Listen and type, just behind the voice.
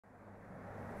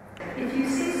If you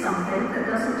see something that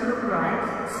doesn't look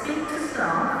right, speak to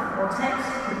staff or text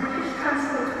the British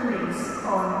Transport Police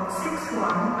on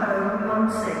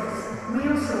 61016.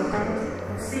 We'll sort it.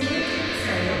 See it,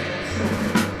 say it, sort it.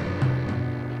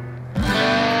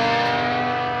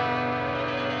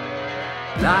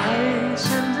 Lies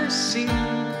and deceit,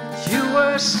 you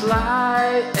were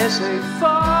sly as a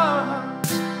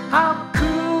fox. How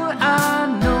could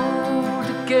I know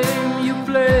the game you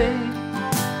play?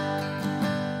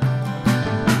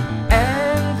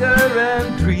 Anger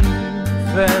and grief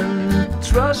and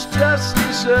trust just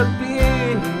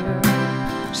disappear.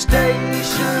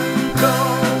 Station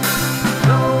call,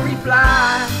 no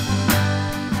reply.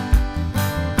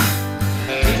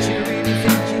 Did you really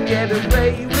think you'd get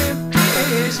away with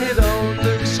this? It all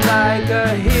looks like a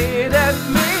hit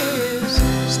and miss.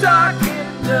 Stuck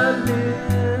in the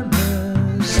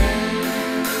limousine.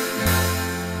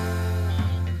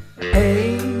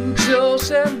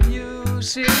 Angels and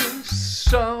muses,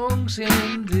 songs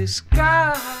in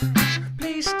disguise.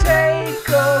 Please take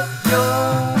off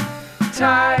your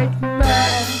tight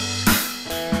mask.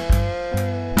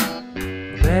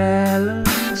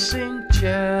 Balancing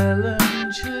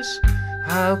challenges.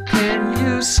 How can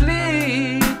you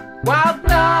sleep while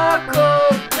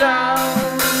knuckled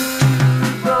down to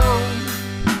bone?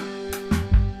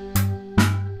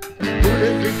 Would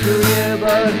it be clear,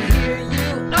 but here you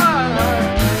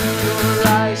are. Keep your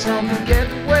eyes on the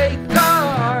getaway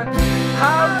car.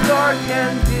 How dark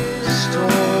can this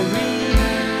story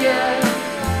get?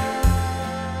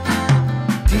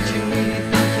 Did you really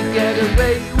think you'd get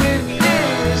away with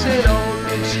this? It all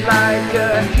looks like a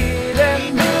hit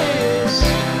and miss.